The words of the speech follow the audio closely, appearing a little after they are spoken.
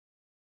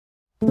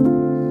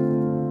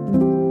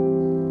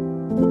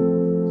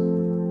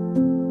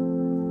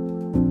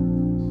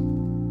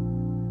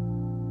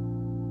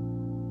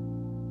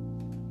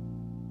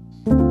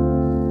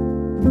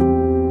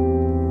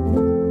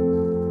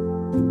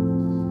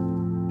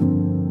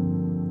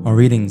Our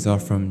readings are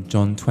from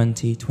John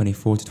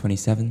 20:24 to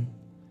 27,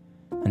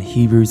 and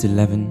Hebrews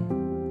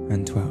 11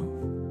 and 12.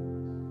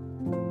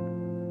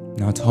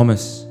 Now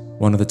Thomas,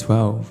 one of the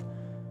 12,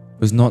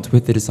 was not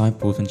with the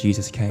disciples when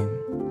Jesus came.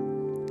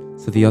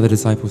 So the other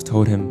disciples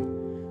told him,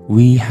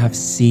 "We have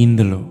seen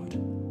the Lord."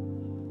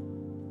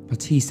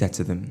 But he said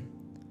to them,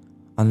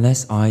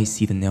 "Unless I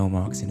see the nail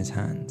marks in his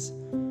hands,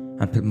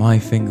 and put my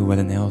finger where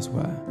the nails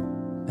were,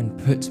 and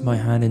put my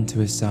hand into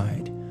his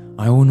side,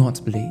 I will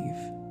not believe."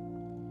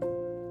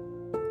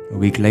 A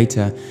week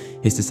later,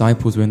 his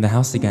disciples were in the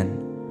house again,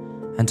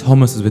 and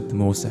Thomas was with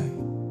them also.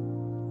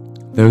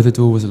 Though the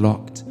door was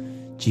locked,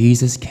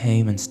 Jesus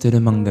came and stood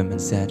among them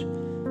and said,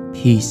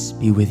 "Peace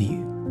be with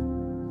you."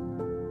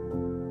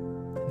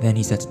 Then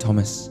he said to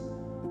Thomas,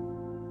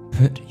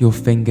 "Put your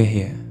finger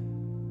here.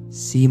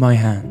 See my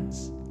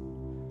hands.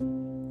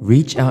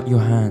 Reach out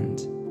your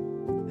hand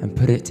and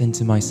put it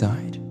into my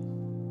side.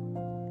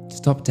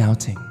 Stop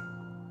doubting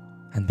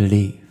and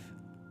believe."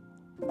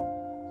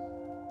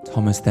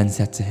 Thomas then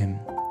said to him,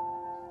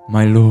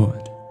 "My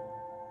Lord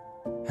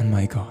and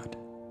my God."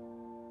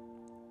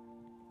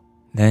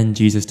 Then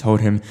Jesus told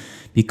him,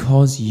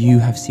 "Because you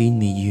have seen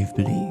me, you have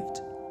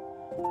believed.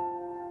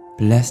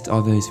 Blessed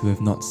are those who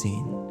have not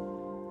seen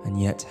and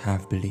yet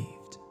have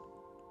believed."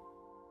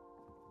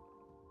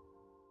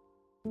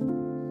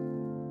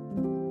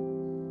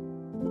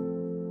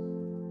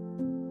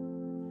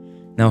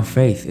 Now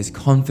faith is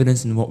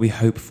confidence in what we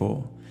hope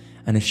for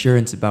and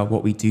assurance about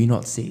what we do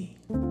not see.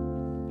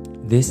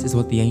 This is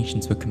what the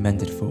ancients were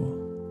commended for.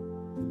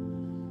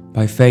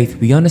 By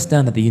faith, we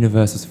understand that the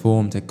universe was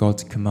formed at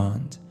God's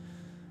command,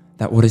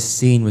 that what is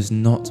seen was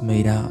not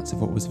made out of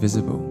what was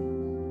visible.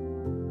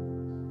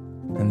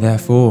 And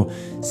therefore,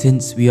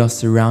 since we are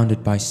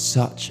surrounded by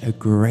such a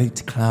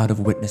great cloud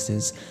of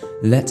witnesses,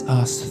 let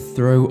us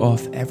throw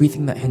off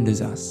everything that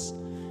hinders us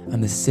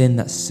and the sin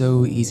that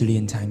so easily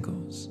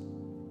entangles.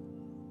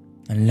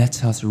 And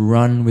let us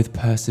run with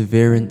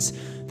perseverance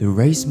the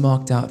race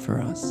marked out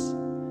for us,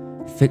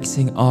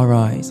 fixing our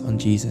eyes on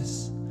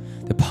Jesus,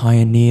 the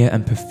pioneer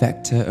and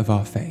perfecter of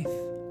our faith.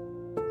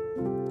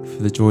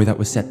 For the joy that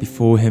was set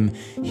before him,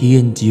 he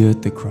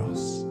endured the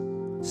cross,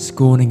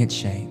 scorning its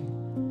shame,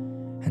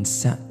 and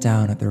sat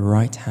down at the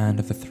right hand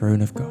of the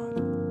throne of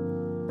God.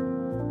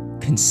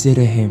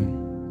 Consider him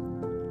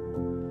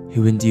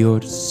who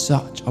endured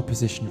such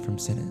opposition from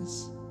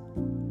sinners,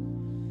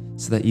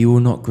 so that you will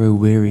not grow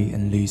weary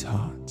and lose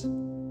heart.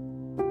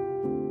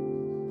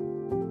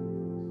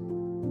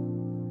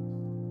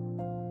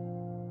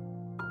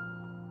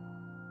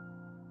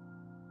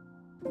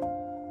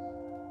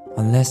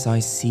 Unless I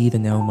see the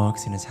nail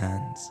marks in his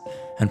hands,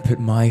 and put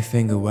my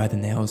finger where the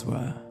nails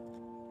were,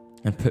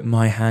 and put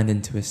my hand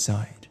into his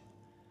side,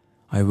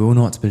 I will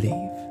not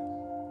believe.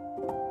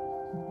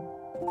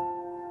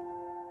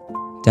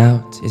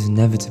 Doubt is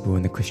inevitable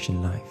in the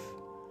Christian life.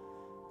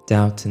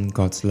 Doubt in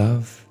God's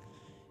love,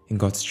 in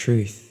God's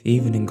truth,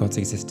 even in God's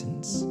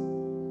existence.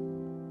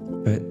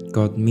 But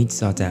God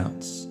meets our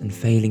doubts and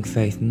failing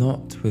faith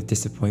not with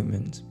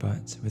disappointment,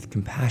 but with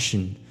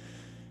compassion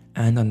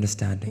and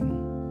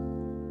understanding.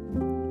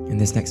 In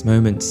this next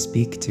moment,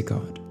 speak to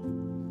God.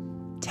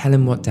 Tell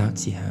him what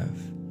doubts you have.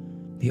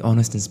 Be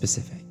honest and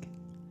specific.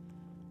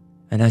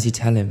 And as you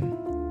tell him,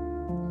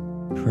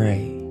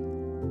 pray,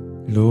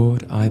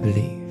 "Lord, I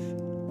believe.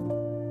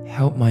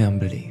 Help my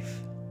unbelief."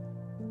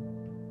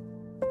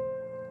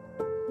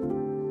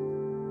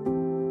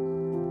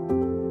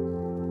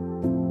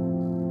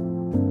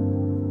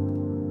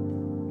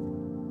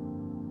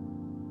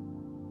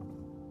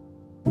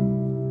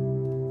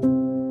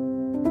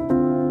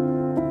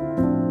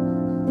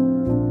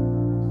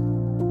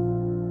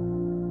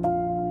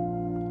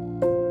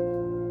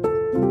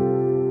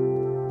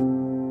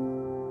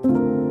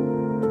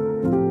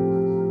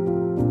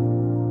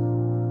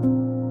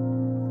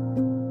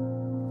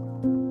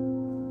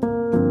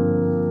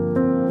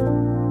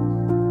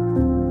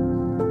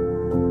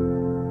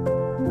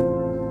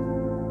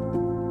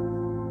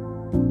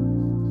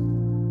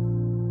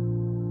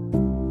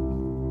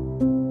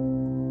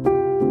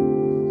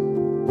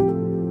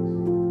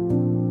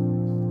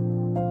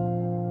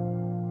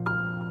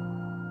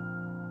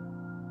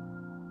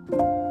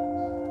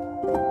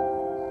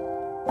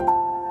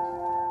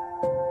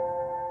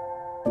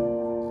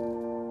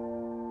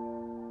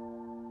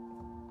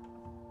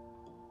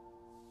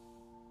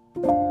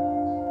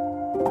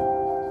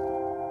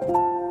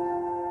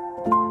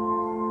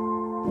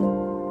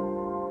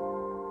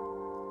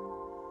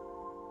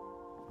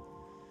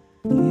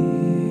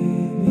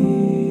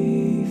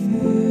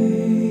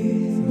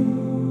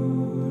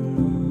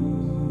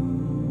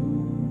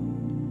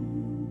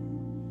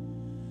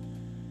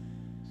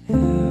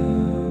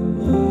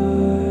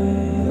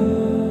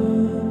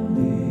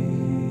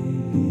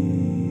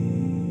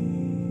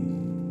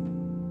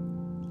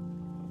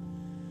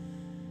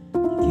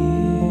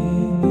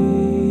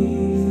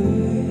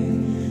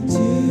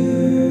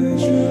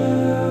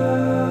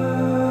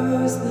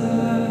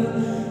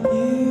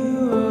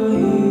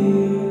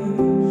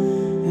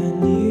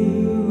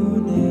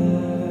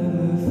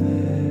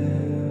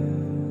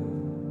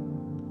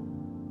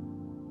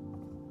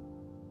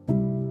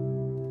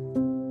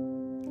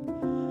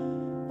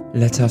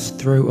 Let us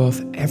throw off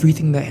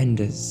everything that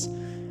hinders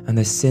and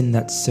the sin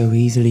that so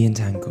easily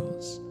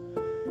entangles.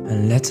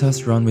 And let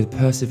us run with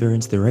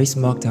perseverance the race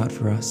marked out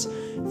for us,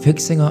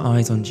 fixing our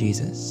eyes on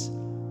Jesus,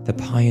 the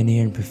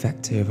pioneer and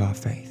perfecter of our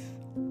faith.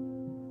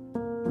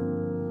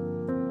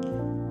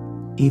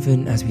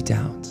 Even as we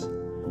doubt,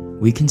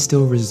 we can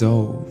still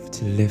resolve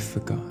to live for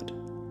God.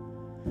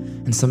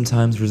 And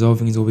sometimes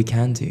resolving is all we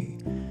can do,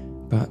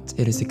 but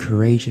it is a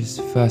courageous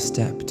first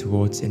step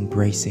towards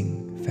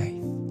embracing faith.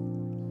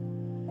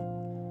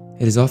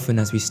 It is often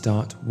as we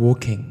start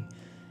walking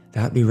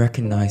that we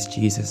recognize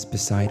Jesus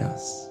beside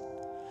us.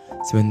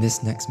 So in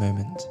this next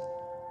moment,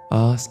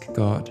 ask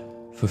God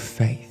for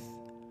faith.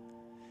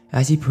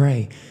 As you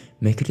pray,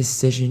 make a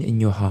decision in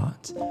your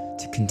heart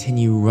to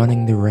continue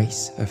running the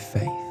race of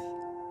faith.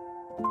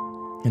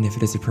 And if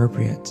it is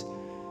appropriate,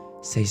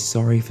 say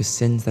sorry for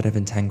sins that have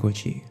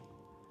entangled you,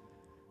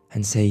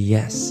 and say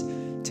yes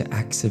to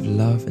acts of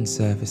love and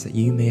service that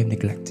you may have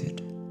neglected.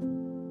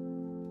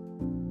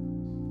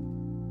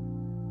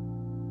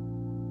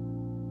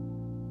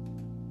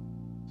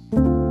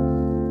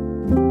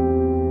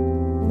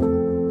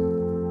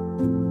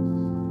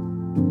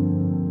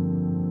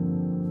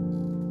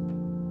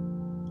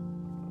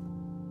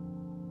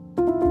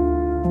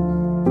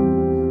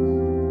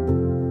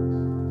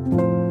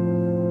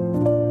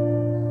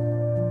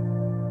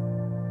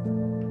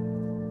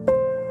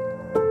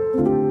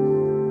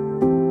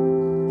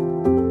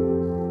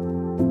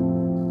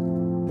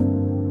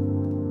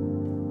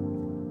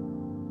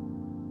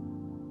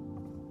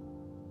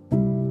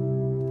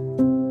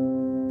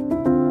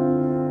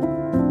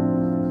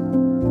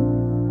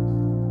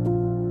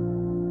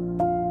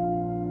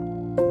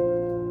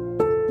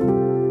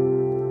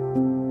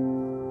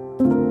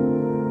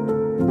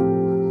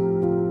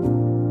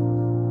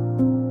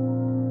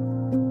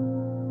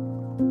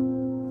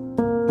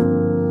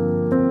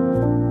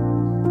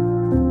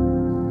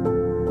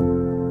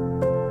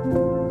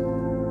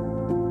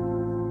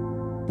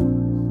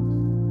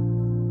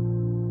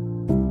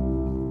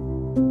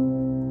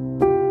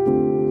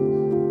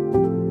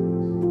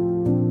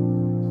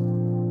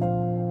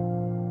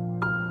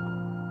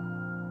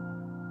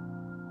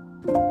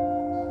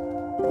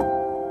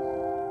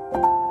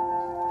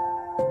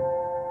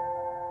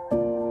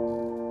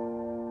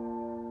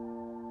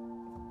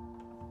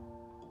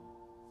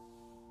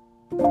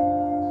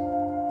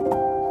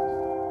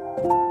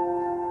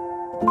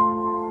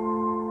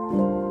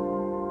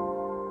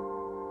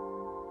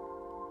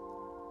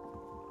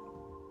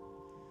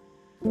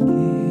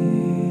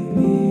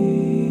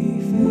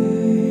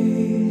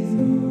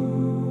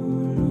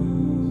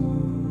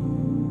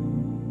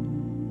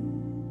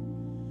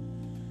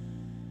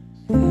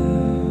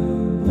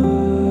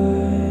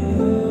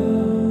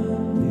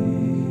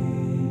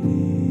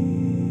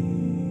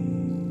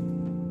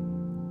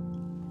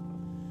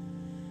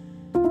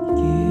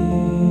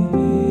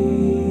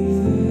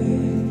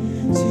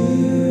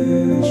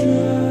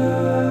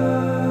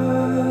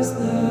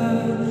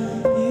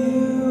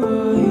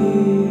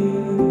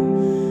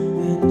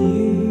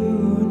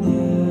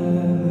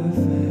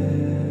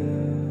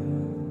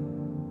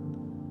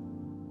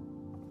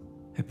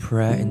 A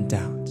prayer in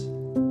doubt.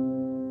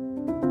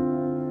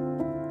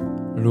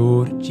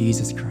 Lord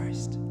Jesus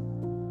Christ,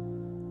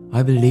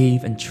 I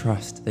believe and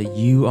trust that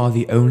you are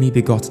the only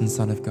begotten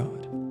Son of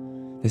God,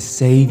 the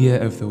Saviour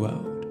of the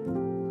world.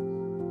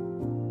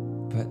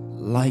 But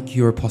like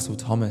your Apostle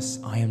Thomas,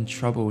 I am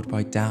troubled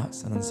by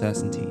doubts and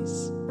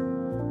uncertainties.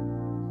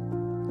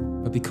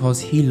 But because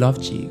he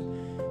loved you,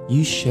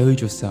 you showed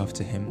yourself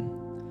to him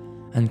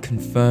and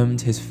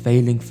confirmed his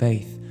failing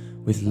faith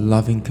with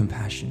loving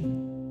compassion.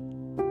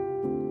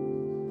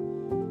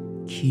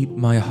 Keep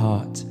my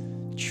heart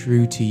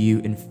true to you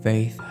in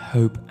faith,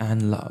 hope,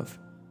 and love,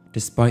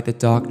 despite the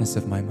darkness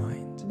of my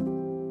mind.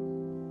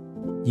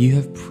 You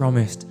have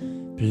promised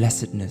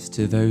blessedness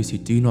to those who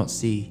do not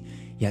see,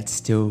 yet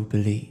still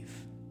believe.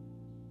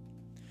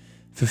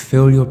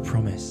 Fulfill your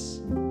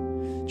promise.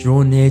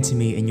 Draw near to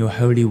me in your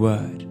holy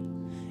word,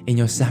 in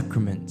your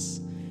sacraments,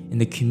 in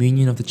the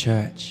communion of the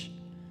church,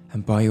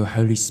 and by your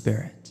Holy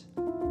Spirit.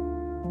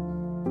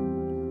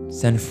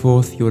 Send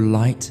forth your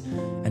light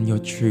and your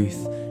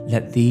truth.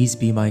 Let these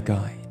be my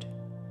guide.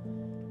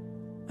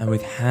 And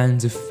with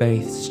hands of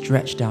faith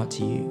stretched out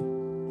to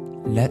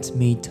you, let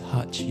me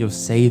touch your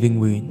saving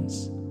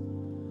wounds,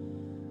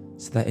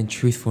 so that in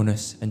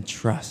truthfulness and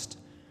trust,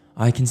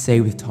 I can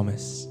say with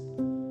Thomas,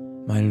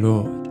 my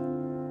Lord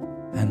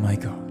and my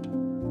God.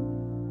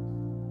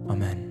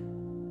 Amen.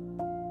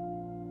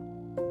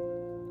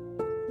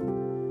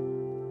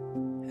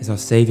 As our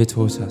Saviour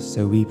taught us,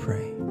 so we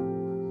pray.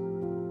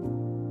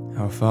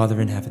 Our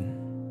Father in heaven,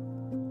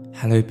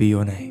 hallowed be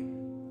your name.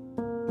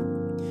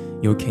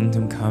 Your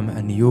kingdom come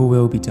and your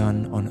will be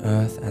done on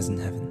earth as in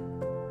heaven.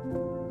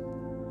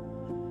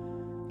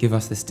 Give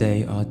us this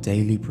day our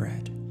daily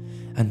bread,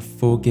 and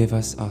forgive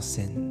us our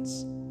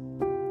sins,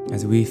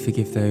 as we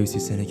forgive those who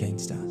sin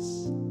against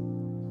us.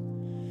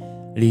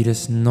 Lead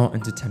us not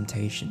into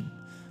temptation,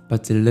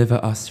 but deliver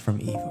us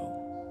from evil.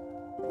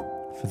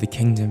 For the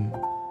kingdom,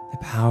 The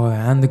power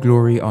and the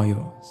glory are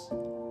yours,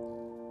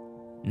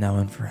 now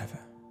and forever.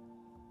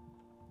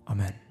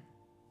 Amen.